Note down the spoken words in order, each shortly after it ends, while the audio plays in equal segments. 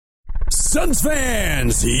Suns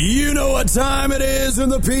fans, you know what time it is in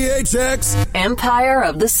the PHX. Empire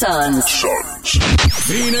of the Suns.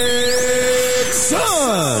 Phoenix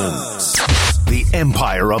Suns. The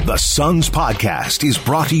Empire of the Suns podcast is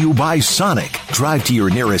brought to you by Sonic. Drive to your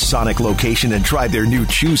nearest Sonic location and try their new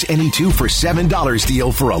Choose Any Two for $7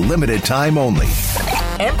 deal for a limited time only.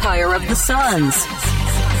 Empire of the Suns.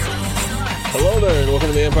 Hello there, and welcome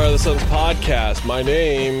to the Empire of the Suns podcast. My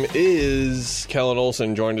name is Kellen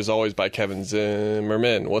Olson, joined as always by Kevin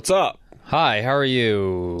Zimmerman. What's up? Hi, how are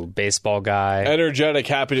you, baseball guy? Energetic,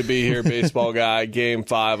 happy to be here, baseball guy. Game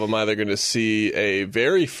 5, I'm either going to see a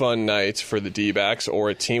very fun night for the D-backs or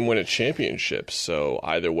a team win a championship. So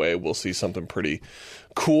either way, we'll see something pretty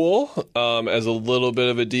cool. As a little bit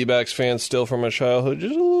of a D-backs fan still from my childhood,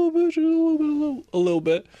 just a little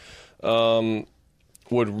bit.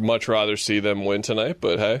 Would much rather see them win tonight,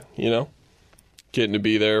 but hey, you know, getting to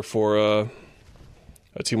be there for a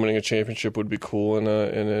team winning a championship would be cool in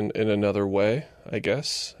another way, I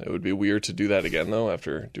guess. It would be weird to do that again, though,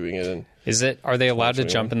 after doing it in... Are they allowed to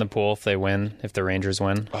jump in the pool if they win, if the Rangers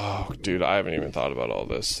win? Oh, dude, I haven't even thought about all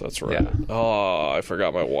this. That's right. Yeah. Oh, I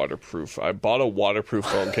forgot my waterproof. I bought a waterproof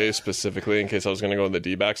phone case specifically in case I was going to go in the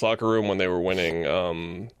D-backs locker room when they were winning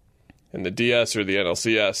in the DS or the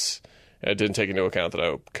NLCS. I didn't take into account that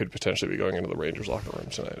I could potentially be going into the Rangers locker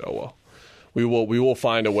room tonight. Oh well, we will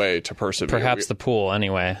find a way to persevere. Perhaps the pool,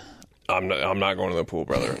 anyway. I'm not going to the pool,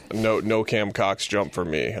 brother. No Cam Cox jump for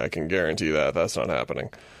me. I can guarantee that that's not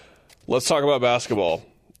happening. Let's talk about basketball.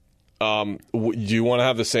 Do you want to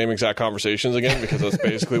have the same exact conversations again? Because that's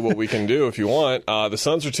basically what we can do if you want. The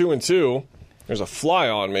Suns are 2-2. There's a fly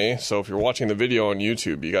on me, so if you're watching the video on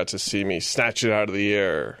YouTube, you got to see me snatch it out of the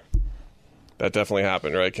air. That definitely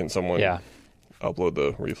happened, right? Can someone upload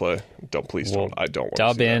the replay? Please don't. I don't want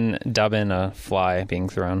to see that. Dub in a fly being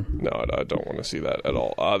thrown. No, I don't want to see that at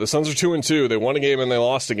all. The Suns are 2-2. They won a game and they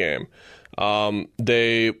lost a game.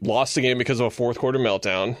 They lost the game because of a fourth quarter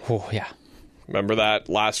meltdown. Oh, yeah. Remember that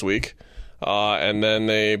last week. And then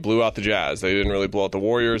they blew out the Jazz. They didn't really blow out the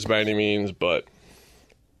Warriors by any means, but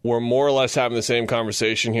we're more or less having the same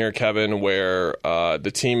conversation here, Kevin, where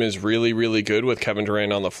the team is really, really good with Kevin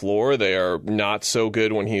Durant on the floor. They are not so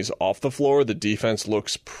good when he's off the floor. The defense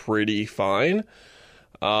looks pretty fine.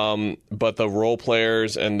 But the role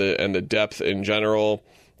players and the depth in general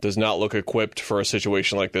does not look equipped for a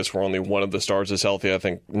situation like this where only one of the stars is healthy. I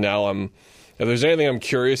think now if there's anything I'm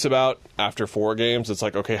curious about after 4 games, it's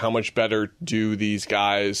like, okay, how much better do these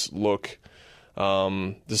guys look?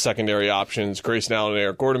 The secondary options, Grayson Allen and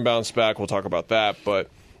Eric Gordon bounced back. We'll talk about that, but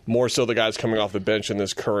more so the guys coming off the bench in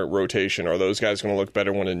this current rotation. Are those guys going to look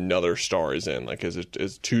better when another star is in? Like,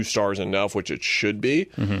 is 2 stars enough, which it should be?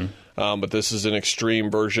 Mm-hmm. But this is an extreme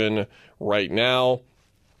version right now.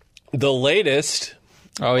 The latest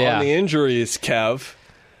on the injuries, Kev,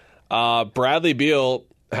 Bradley Beal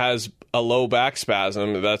has a low back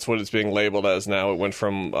spasm. That's what it's being labeled as now. It went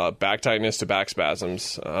from back tightness to back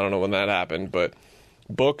spasms. I don't know when that happened, but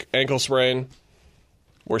book, ankle sprain.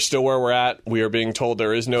 We're still where we're at. We are being told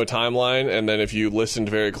there is no timeline. And then if you listened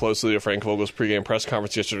very closely to Frank Vogel's pregame press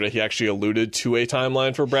conference yesterday, he actually alluded to a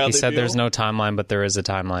timeline for Bradley He said Beal. There's no timeline, but there is a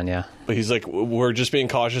timeline, yeah. But he's like, we're just being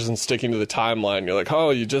cautious and sticking to the timeline. You're like,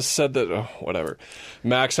 oh, you just said that. Oh, whatever.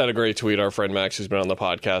 Max had a great tweet. Our friend Max, who's been on the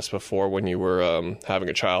podcast before when you were having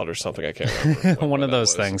a child or something. I can't remember. One of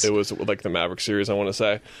those things. It was like the Maverick series, I want to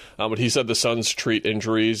say. But he said the Suns treat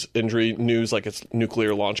injury news like it's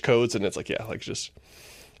nuclear launch codes. And it's like, yeah, like just...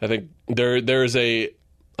 I think there's a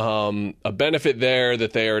benefit there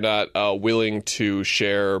that they are not willing to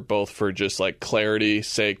share, both for just like clarity's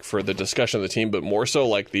sake for the discussion of the team, but more so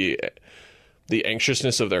like the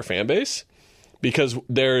anxiousness of their fan base, because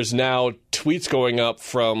there's now tweets going up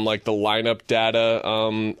from like the lineup data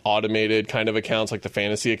automated kind of accounts, like the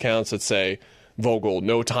fantasy accounts that say Vogel,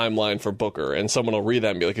 no timeline for Booker, and someone will read that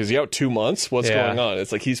and be like, is he out 2 months? What's going on?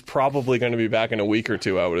 It's like he's probably going to be back in a week or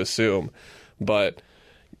 2, I would assume, but.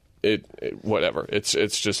 Whatever. It's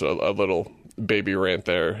just a little baby rant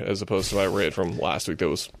there as opposed to my rant from last week that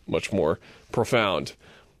was much more profound.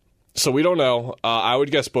 So we don't know. I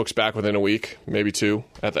would guess Book's back within a week, maybe 2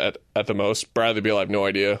 at the most. Bradley Beal, I have no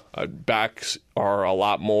idea. Backs are a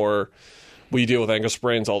lot more. We deal with ankle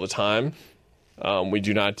sprains all the time. We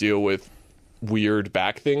do not deal with weird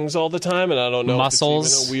back things all the time, and I don't know muscles,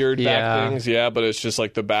 if it's even a weird back things. Yeah, but it's just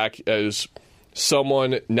like the back is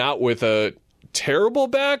someone not with a terrible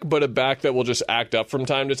back, but a back that will just act up from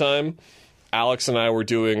time to time. Alex Weiner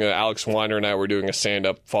and I were doing a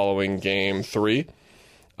stand-up following Game 3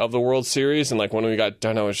 of the World Series, and like when we got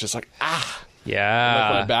done, I was just like,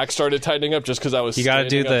 Yeah. My back started tightening up just because I was you gotta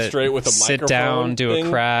do the straight with a sit microphone down, do a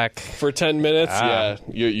crack for 10 minutes. Yeah,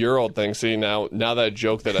 your old thing. See, now that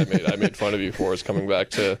joke that I made fun of you for is coming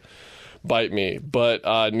back to bite me.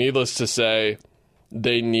 But needless to say,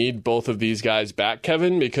 they need both of these guys back,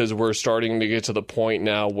 Kevin, because we're starting to get to the point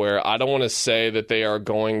now where I don't want to say that they are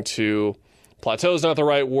going to plateau is not the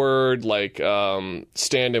right word, like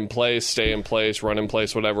stand in place, stay in place, run in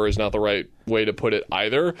place, whatever is not the right way to put it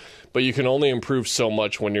either. But you can only improve so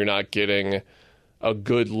much when you're not getting a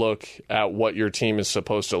good look at what your team is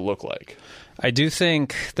supposed to look like. I do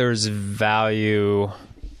think there's value.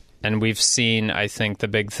 And we've seen, I think the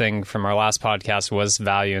big thing from our last podcast was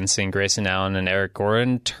value in seeing Grayson Allen and Eric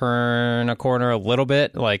Gordon turn a corner a little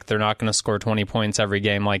bit. Like, they're not going to score 20 points every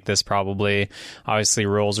game like this probably. Obviously,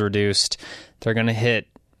 rules reduced. They're going to hit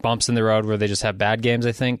bumps in the road where they just have bad games,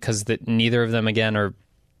 I think, because neither of them, again, are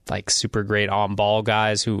like super great on-ball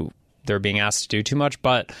guys who they're being asked to do too much.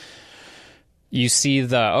 But you see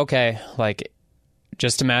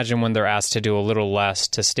just imagine when they're asked to do a little less,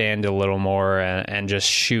 to stand a little more and just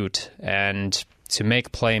shoot, and to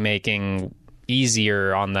make playmaking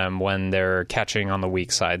easier on them when they're catching on the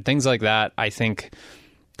weak side. Things like that. I think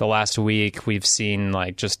the last week we've seen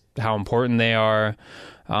like just how important they are.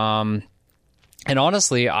 And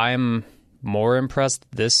honestly, I'm more impressed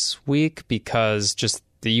this week because just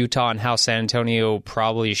the Utah and how San Antonio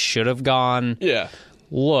probably should have gone. Yeah.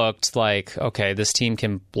 Looked like, okay, this team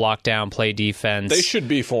can block down, play defense. They should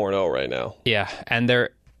be 4-0 right now. Yeah, and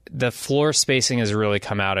the floor spacing has really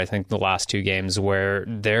come out, I think, the last two games where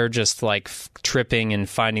they're just like tripping and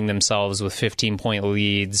finding themselves with 15-point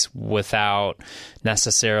leads without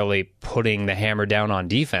necessarily putting the hammer down on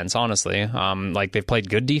defense, honestly. Like, they've played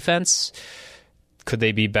good defense. Could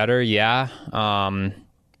they be better? Yeah.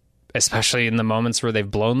 Especially in the moments where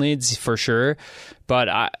they've blown leads, for sure. But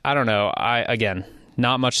I don't know. Again,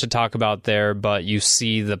 not much to talk about there, but you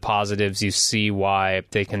see the positives. You see why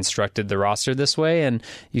they constructed the roster this way, and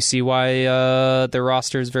you see why their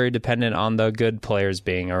roster is very dependent on the good players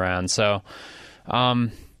being around. So,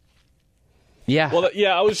 yeah. Well,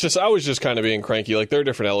 yeah, I was just kind of being cranky. Like, there are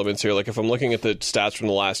different elements here. Like, if I'm looking at the stats from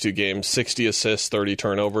the last two games, 60 assists, 30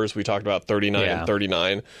 turnovers. We talked about 39 and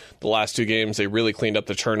 39. The last two games, they really cleaned up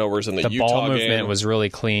the turnovers in the Utah game. The ball movement was really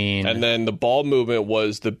clean. And then the ball movement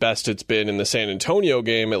was the best it's been in the San Antonio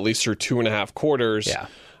game, at least through 2.5 quarters. Yeah.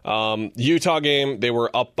 Utah game, they were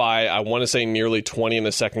up by, I want to say, nearly 20 in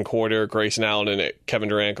the second quarter. Grayson Allen and Kevin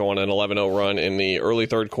Durant go on an 11-0 run in the early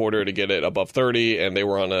third quarter to get it above 30, and they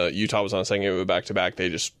were Utah was on a second game of a back-to-back. They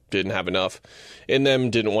just didn't have enough in them,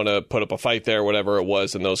 didn't want to put up a fight there, whatever it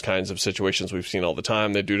was, in those kinds of situations we've seen all the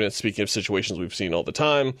time. Speaking of situations we've seen all the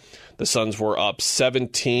time, the Suns were up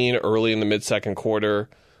 17 early in the mid-second quarter,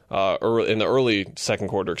 in the early second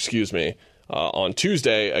quarter, on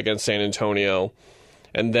Tuesday against San Antonio.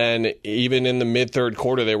 And then even in the mid-third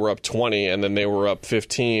quarter, they were up 20, and then they were up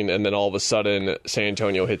 15, and then all of a sudden, San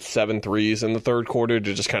Antonio hit 7 threes in the third quarter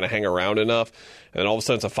to just kind of hang around enough. And then all of a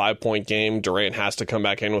sudden, it's a 5-point game. Durant has to come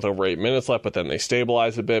back in with over 8 minutes left, but then they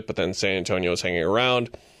stabilize a bit, but then San Antonio is hanging around.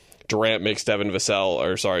 Durant makes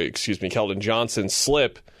Keldon Johnson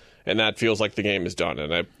slip, and that feels like the game is done.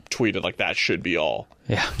 And I tweeted, like, that should be all.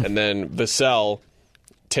 Yeah. And then Vassell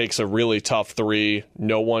takes a really tough three.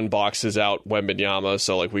 No one boxes out Wembanyama,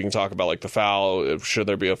 so like we can talk about like the foul. Should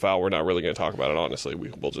there be a foul? We're not really going to talk about it, honestly.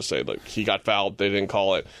 We'll just say like he got fouled. They didn't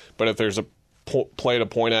call it. But if there's a play to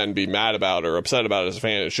point at and be mad about or upset about as a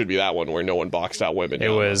fan, it should be that one where no one boxed out Wembanyama. It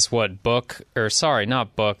was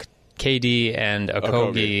not Book, KD and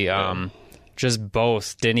Okogie. Just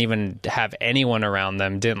both didn't even have anyone around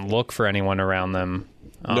them. Didn't look for anyone around them.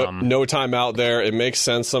 No timeout there. It makes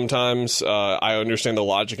sense sometimes. I understand the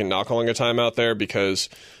logic in not calling a timeout there because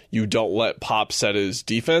you don't let Pop set his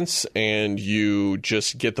defense and you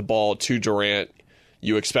just get the ball to Durant.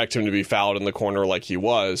 You expect him to be fouled in the corner like he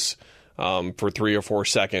was for 3 or 4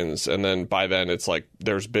 seconds. And then by then it's like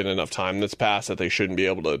there's been enough time that's passed that they shouldn't be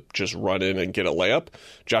able to just run in and get a layup.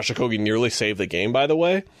 Josh Okogie nearly saved the game, by the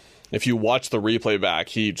way. If you watch the replay back,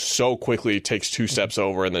 he so quickly takes 2 steps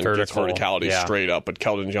over and then gets verticality straight up. But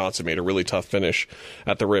Keldon Johnson made a really tough finish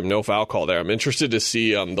at the rim. No foul call there. I'm interested to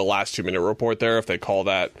see the last 2-minute report there, if they call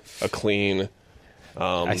that a clean.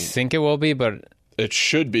 I think it will be, but it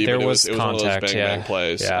should be. There but was it was one of those bang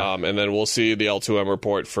plays. Yeah. And then we'll see the L2M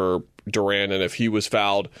report for Durant, and if he was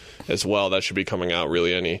fouled as well, that should be coming out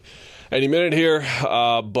really any minute here.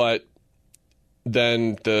 But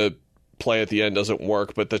then the play at the end doesn't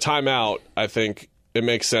work, but the timeout, I think it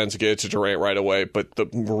makes sense to get it to Durant right away, but the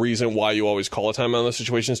reason why you always call a timeout in those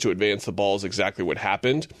situations to advance the ball is exactly what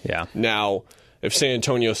happened. Yeah. Now, if San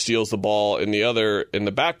Antonio steals the ball in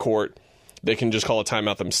the backcourt, they can just call a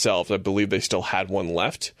timeout themselves. I believe they still had one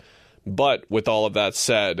left. But with all of that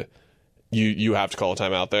said, you have to call a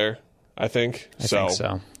timeout there, I think. I think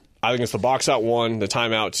so. I think it's the box out 1, the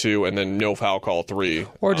timeout 2, and then no foul call 3.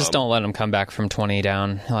 Or just don't let them come back from 20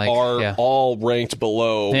 down. All ranked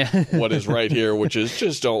below what is right here, which is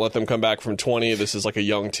just don't let them come back from 20. This is like a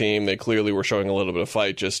young team. They clearly were showing a little bit of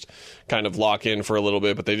fight, just kind of lock in for a little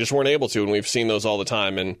bit, but they just weren't able to, and we've seen those all the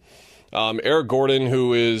time. And Eric Gordon,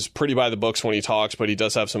 who is pretty by the books when he talks, but he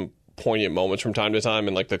does have some poignant moments from time to time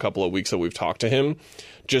in like the couple of weeks that we've talked to him,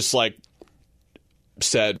 just like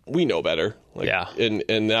said, we know better.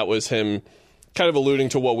 And that was him kind of alluding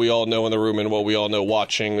to what we all know in the room and what we all know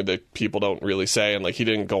watching that people don't really say. And like, he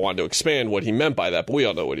didn't go on to expand what he meant by that, but we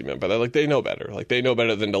all know what he meant by that. Like, they know better. Like, they know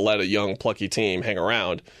better than to let a young, plucky team hang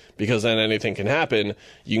around, because then anything can happen.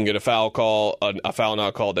 You can get a foul call, a foul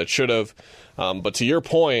not called that should have. But to your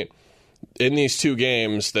point, in these two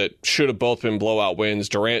games that should have both been blowout wins,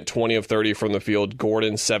 Durant 20 of 30 from the field,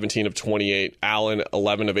 Gordon 17 of 28, Allen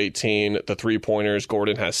 11 of 18. The three-pointers,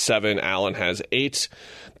 Gordon has 7, Allen has 8.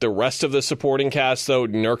 The rest of the supporting cast, though,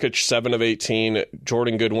 Nurkic 7 of 18,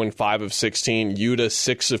 Jordan Goodwin 5 of 16, Yuta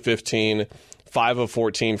 6 of 15, 5 of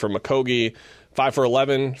 14 from Okogie, 5 for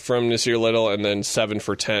 11 from Nasir Little, and then 7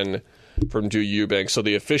 for 10 from Drew Eubanks. So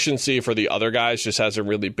the efficiency for the other guys just hasn't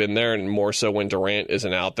really been there, and more so when Durant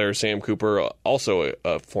isn't out there. Sam Cooper, also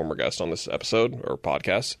a former guest on this episode or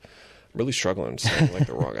podcast. I'm really struggling saying like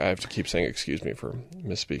the wrong. I have to keep saying excuse me for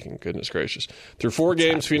misspeaking. Goodness gracious. Through 4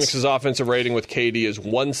 games, Phoenix's offensive rating with KD is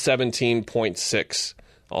 117.6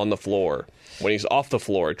 on the floor. When he's off the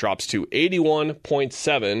floor, it drops to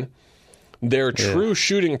 81.7. Their true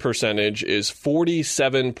shooting percentage is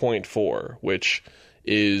 47.4, which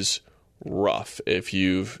is rough. If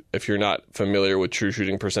you're not familiar with true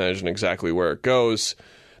shooting percentage and exactly where it goes,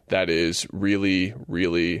 that is really,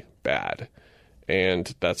 really bad.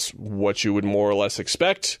 And that's what you would more or less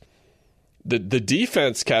expect. The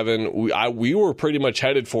defense, Kevin, we were pretty much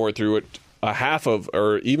headed for it through a half of,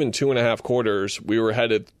 or even 2.5 quarters. We were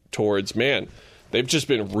headed towards, man, they've just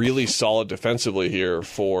been really solid defensively here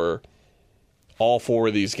for all 4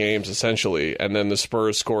 of these games, essentially. And then the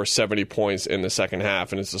Spurs score 70 points in the second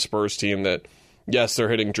half. And it's the Spurs team that, yes, they're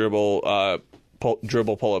hitting dribble,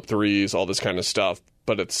 pull-up threes, all this kind of stuff.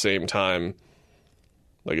 But at the same time,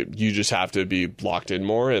 like, you just have to be locked in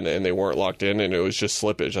more. And they weren't locked in, and it was just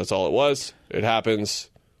slippage. That's all it was. It happens.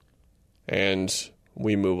 And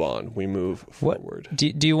we move on. We move forward.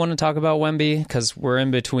 Do you want to talk about Wemby? Because we're in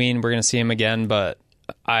between. We're going to see him again, but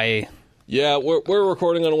Yeah, we're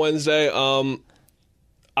recording on Wednesday.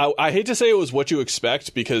 I hate to say it was what you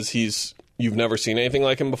expect, because you've never seen anything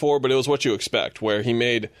like him before, but it was what you expect, where he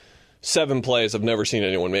made 7 plays I've never seen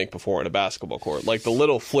anyone make before in a basketball court. Like the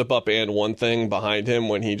little flip up and one thing behind him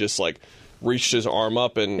when he just like reached his arm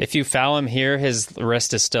up, and if you foul him here, his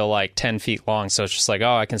wrist is still like 10 feet long, so it's just like,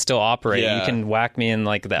 oh, I can still operate. You can whack me in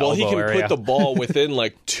like the elbow area. Well, he can put the ball within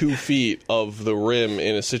like 2 feet of the rim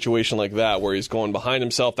in a situation like that, where he's going behind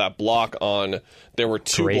himself. That block on, there were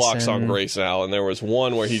 2 blocks on Grayson Allen. There was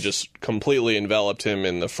one where he just completely enveloped him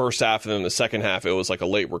in the first half, and then the second half it was like a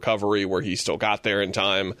late recovery where he still got there in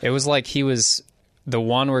time. It was like he was the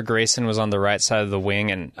one where Grayson was on the right side of the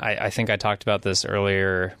wing, and I think I talked about this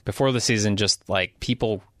earlier before the season, just like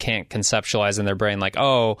people can't conceptualize in their brain like,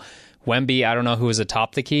 oh, Wemby, I don't know who was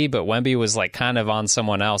atop the key, but Wemby was like kind of on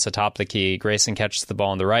someone else atop the key. Grayson catches the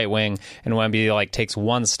ball on the right wing, and Wemby like takes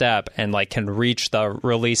one step and like can reach the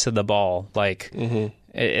release of the ball. Like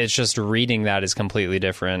it's just reading that is completely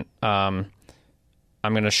different. I'm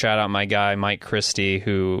going to shout out my guy, Mike Christie,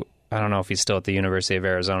 who I don't know if he's still at the University of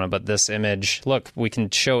Arizona, but this image, look, we can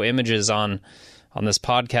show images on this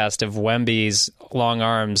podcast of Wemby's long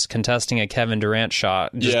arms contesting a Kevin Durant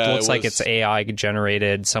shot. Just looks like it's AI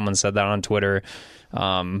generated. Someone said that on Twitter.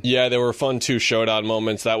 There were fun 2 showdown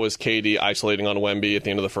moments. That was KD isolating on Wemby at the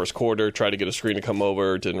end of the first quarter, tried to get a screen to come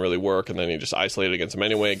over, didn't really work, and then he just isolated against him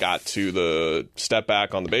anyway, got to the step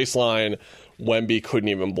back on the baseline. Wemby couldn't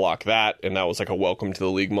even block that, and that was like a welcome to the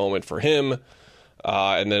league moment for him.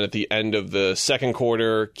 And then at the end of the second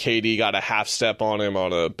quarter, KD got a half step on him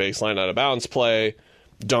on a baseline out of bounds play,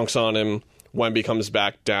 dunks on him. Wemby comes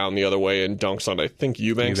back down the other way and dunks on, I think,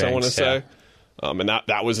 Eubanks, I want to say. And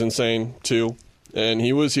that was insane, too. And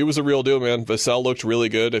he was a real deal, man. Vassell looked really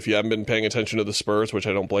good. If you haven't been paying attention to the Spurs, which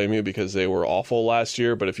I don't blame you because they were awful last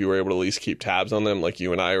year, but if you were able to at least keep tabs on them like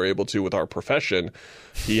you and I are able to with our profession,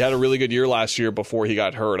 he had a really good year last year before he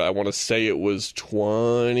got hurt. I want to say it was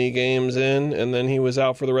 20 games in, and then he was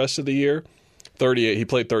out for the rest of the year. 38. He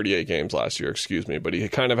played 38 games last year, excuse me. But he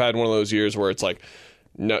kind of had one of those years where it's like,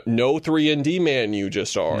 no 3-and-D man you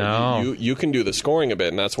just are. No. You can do the scoring a bit,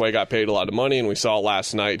 and that's why he got paid a lot of money. And we saw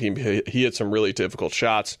last night he hit some really difficult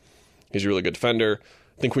shots. He's a really good defender.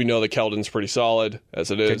 I think we know that Keldon's pretty solid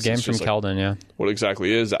as it is. Good game from Keldon, yeah. What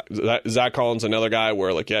exactly is that? Zach Collins, another guy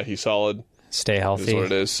where, like, yeah, he's solid. Stay healthy. Is what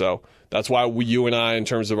it is. So that's why you and I, in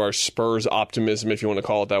terms of our Spurs optimism, if you want to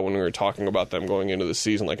call it that, when we were talking about them going into the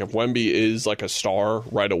season, like, if Wemby is like a star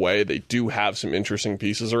right away, they do have some interesting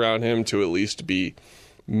pieces around him to at least be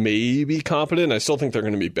maybe competent. I still think they're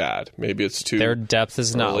going to be bad. Maybe it's too Their depth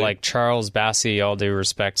is not early. like Charles Bassey, all due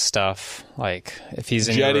respect stuff. Like, if he's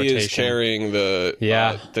in your Jetty rotation. is carrying the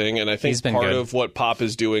thing, and I think part good. of what Pop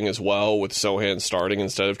is doing as well with Sohan starting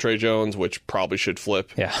instead of Trey Jones, which probably should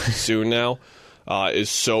flip soon now, is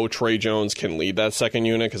so Trey Jones can lead that second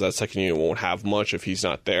unit, because that second unit won't have much if he's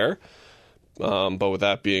not there. But with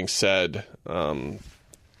that being said,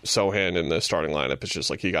 Sohan in the starting lineup, it's just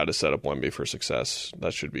like you got to set up Wemby for success.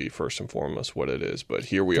 That should be first and foremost what it is. But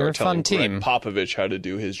here we are telling Greg Popovich how to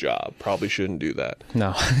do his job. Probably shouldn't do that.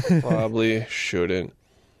 No. Probably shouldn't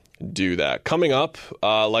do that. Coming up,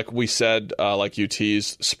 like we said, like you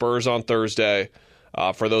teased, Spurs on Thursday.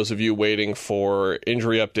 For those of you waiting for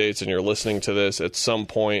injury updates and you're listening to this at some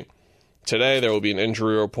point today, there will be an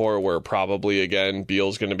injury report where probably again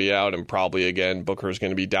Beal's going to be out, and probably again Booker's going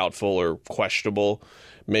to be doubtful or questionable.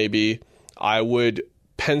 Maybe I would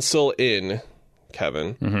pencil in,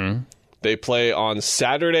 Kevin. Mm-hmm. They play on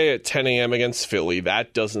Saturday at 10 a.m. against Philly.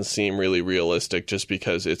 That doesn't seem really realistic, just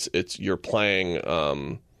because it's you're playing.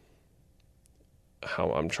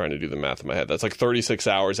 How I'm trying to do the math in my head. That's like 36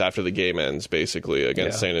 hours after the game ends, basically,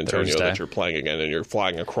 against San Antonio Thursday. that you're playing again, and you're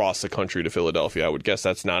flying across the country to Philadelphia. I would guess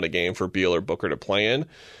that's not a game for Beal or Booker to play in.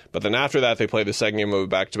 But then after that, they play the second game of a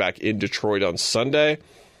back-to-back in Detroit on Sunday,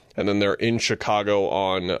 and then they're in Chicago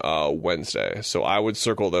on Wednesday. So I would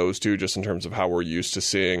circle those two just in terms of how we're used to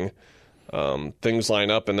seeing things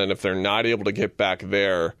line up. And then if they're not able to get back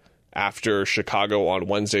there after Chicago on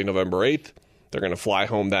Wednesday, November 8th, they're going to fly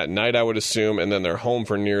home that night, I would assume, and then they're home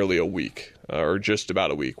for nearly a week, or just about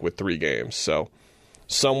a week, with 3 games. So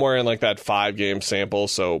somewhere in like that 5-game sample.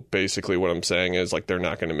 So basically what I'm saying is, like, they're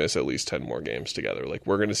not going to miss at least 10 more games together. Like,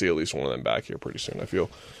 we're going to see at least one of them back here pretty soon. I feel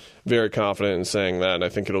very confident in saying that, and I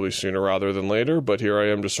think it'll be sooner rather than later. But here I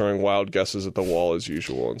am just throwing wild guesses at the wall as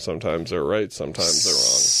usual, and sometimes they're right, sometimes they're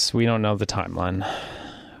wrong. We don't know the timeline.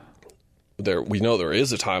 We know there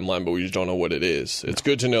is a timeline, but we just don't know what it is. It's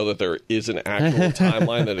good to know that there is an actual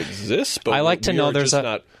timeline that exists, but I like to know there's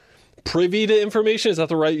not privy to information. Is that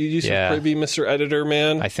the right use of privy, Mr. Editor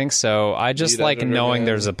Man? I think so. I just like knowing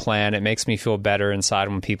there's a plan. It makes me feel better inside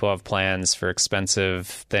when people have plans for expensive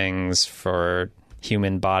things, for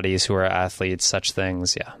human bodies who are athletes, such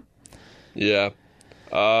things. Yeah.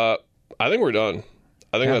 I think we're done.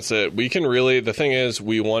 I think that's it. We can really, the thing is,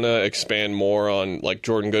 we want to expand more on, like,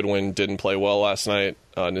 Jordan Goodwin didn't play well last night.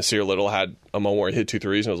 Nasir Little had a moment where he hit 2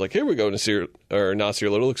 threes, and I was like, here we go, Nasir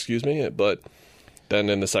Little, excuse me. But then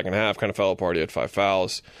in the second half, kind of fell apart. He had 5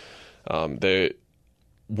 fouls.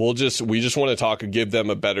 We just want to give them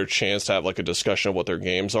a better chance to have, like, a discussion of what their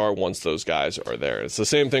games are once those guys are there. It's the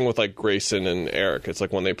same thing with, like, Grayson and Eric. It's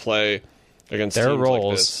like when they play against their teams roles,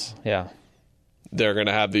 like this. Yeah. They're going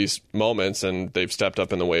to have these moments, and they've stepped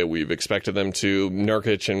up in the way we've expected them to.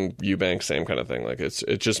 Nurkic and Eubanks, same kind of thing. Like,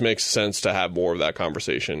 it just makes sense to have more of that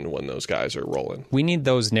conversation when those guys are rolling. We need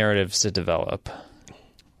those narratives to develop.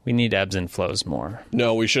 We need ebbs and flows more.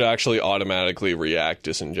 No, we should actually automatically react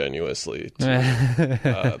disingenuously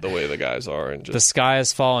to the way the guys are. And just, the sky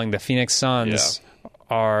is falling. The Phoenix Suns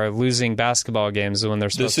are losing basketball games when they're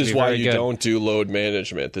supposed to be very good. This is why you don't do load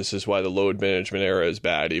management. This is why the load management era is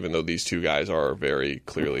bad, even though these two guys are very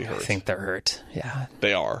clearly hurt. I think they're hurt. Yeah.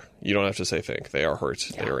 They are. You don't have to say think. They are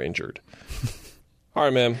hurt. Yeah. They are injured. All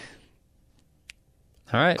right, man.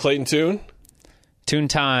 All right. Clayton Tune? Tune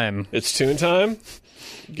time. It's tune time?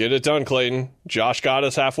 Get it done, Clayton. Josh got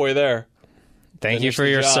us halfway there. Thank you for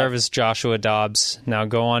your service, Joshua Dobbs. Now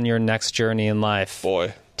go on your next journey in life.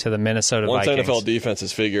 Boy. To the Minnesota Once Vikings. NFL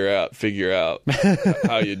defenses figure out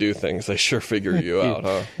how you do things, they sure figure you out,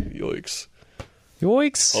 huh? Yoicks.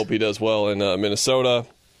 Hope he does well in Minnesota.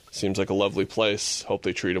 Seems like a lovely place. Hope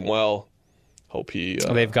they treat him well. Hope he...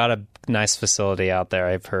 They've got a nice facility out there,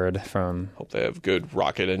 I've heard from... Hope they have good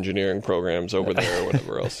rocket engineering programs over there or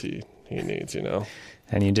whatever else he needs, you know?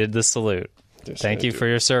 And you did the salute. Thank you for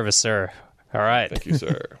your service, sir. All right. Thank you,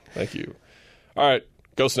 sir. Thank you. All right.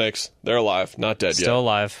 Go Snakes. They're alive. Not dead yet. Still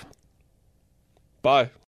alive. Bye.